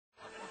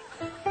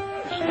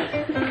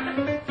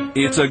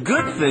It's a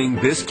good thing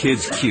this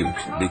kid's cute,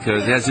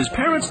 because as his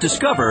parents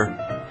discover,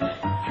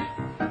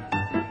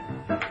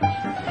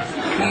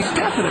 he's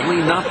definitely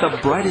not the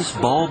brightest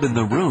bulb in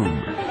the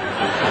room.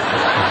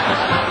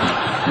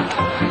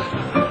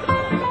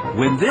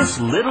 When this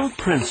little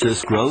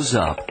princess grows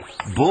up,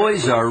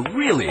 boys are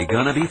really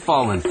gonna be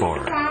falling for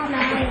her.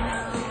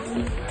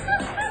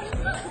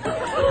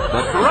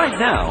 But for right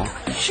now,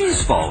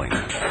 she's falling.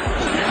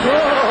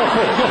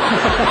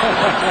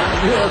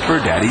 For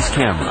Daddy's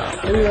camera.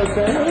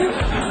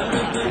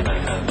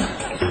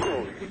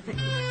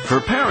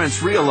 Her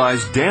parents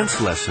realize dance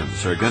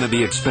lessons are gonna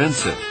be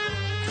expensive.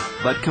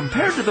 But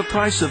compared to the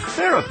price of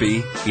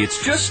therapy,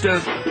 it's just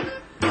a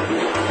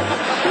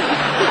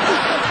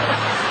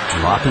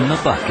drop in the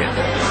bucket.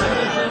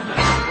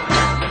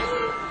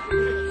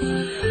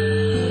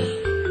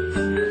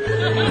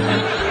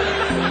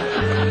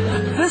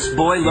 This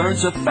boy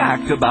learns a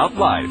fact about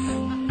life.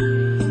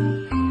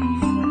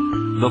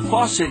 The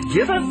faucet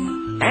giveth,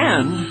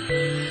 and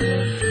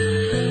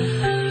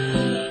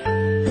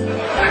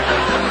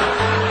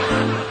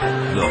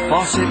the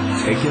faucet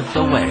taketh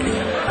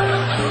away.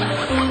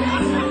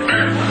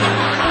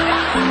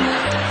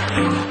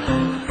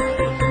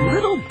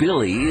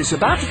 Billy is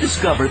about to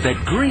discover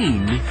that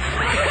green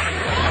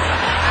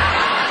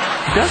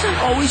doesn't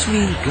always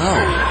mean go.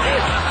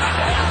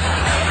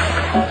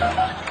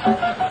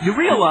 You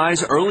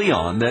realize early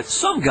on that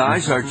some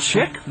guys are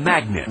chick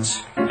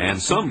magnets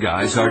and some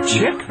guys are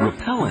chick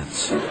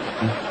repellents.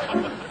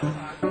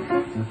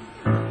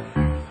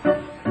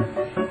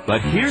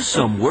 But here's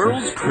some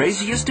world's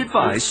craziest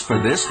advice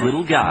for this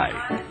little guy.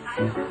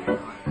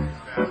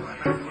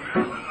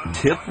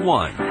 Tip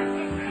 1.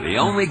 The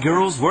only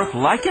girls worth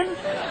liking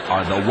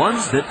are the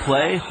ones that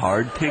play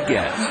hard to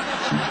get.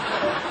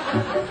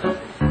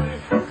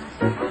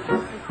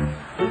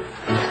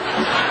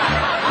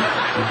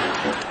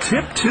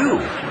 Tip 2.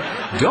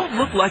 Don't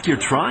look like you're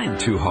trying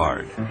too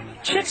hard.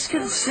 Chicks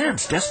can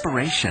sense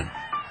desperation.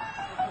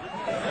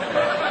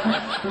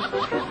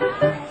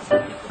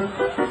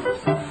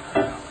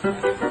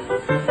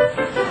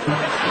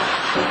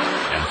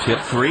 And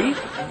tip 3.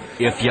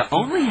 If you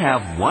only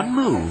have one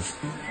move,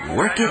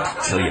 work it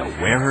till you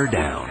wear her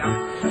down.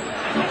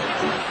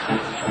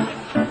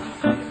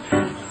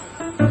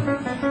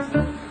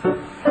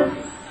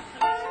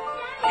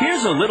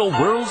 Here's a little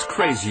world's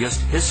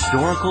craziest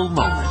historical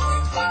moment.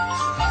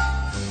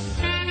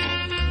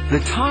 The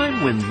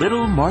time when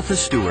little Martha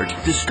Stewart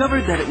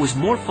discovered that it was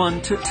more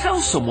fun to tell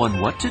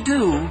someone what to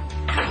do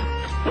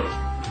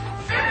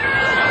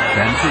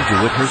than to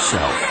do it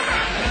herself.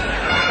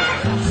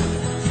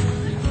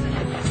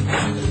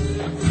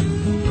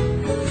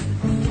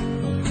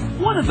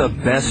 One of the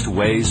best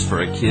ways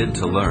for a kid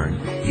to learn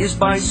is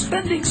by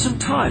spending some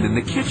time in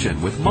the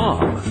kitchen with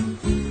Mom.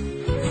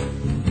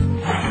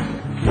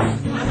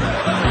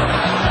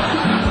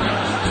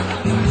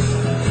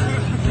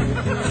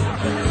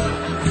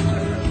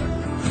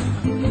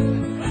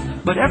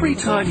 But every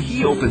time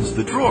he opens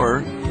the drawer,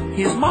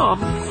 his mom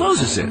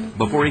closes it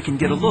before he can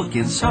get a look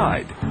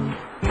inside.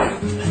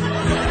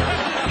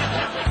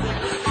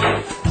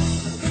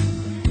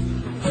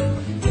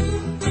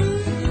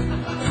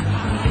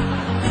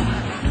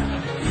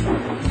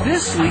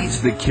 This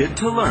leads the kid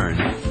to learn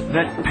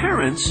that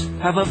parents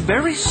have a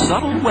very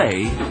subtle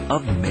way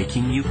of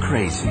making you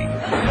crazy.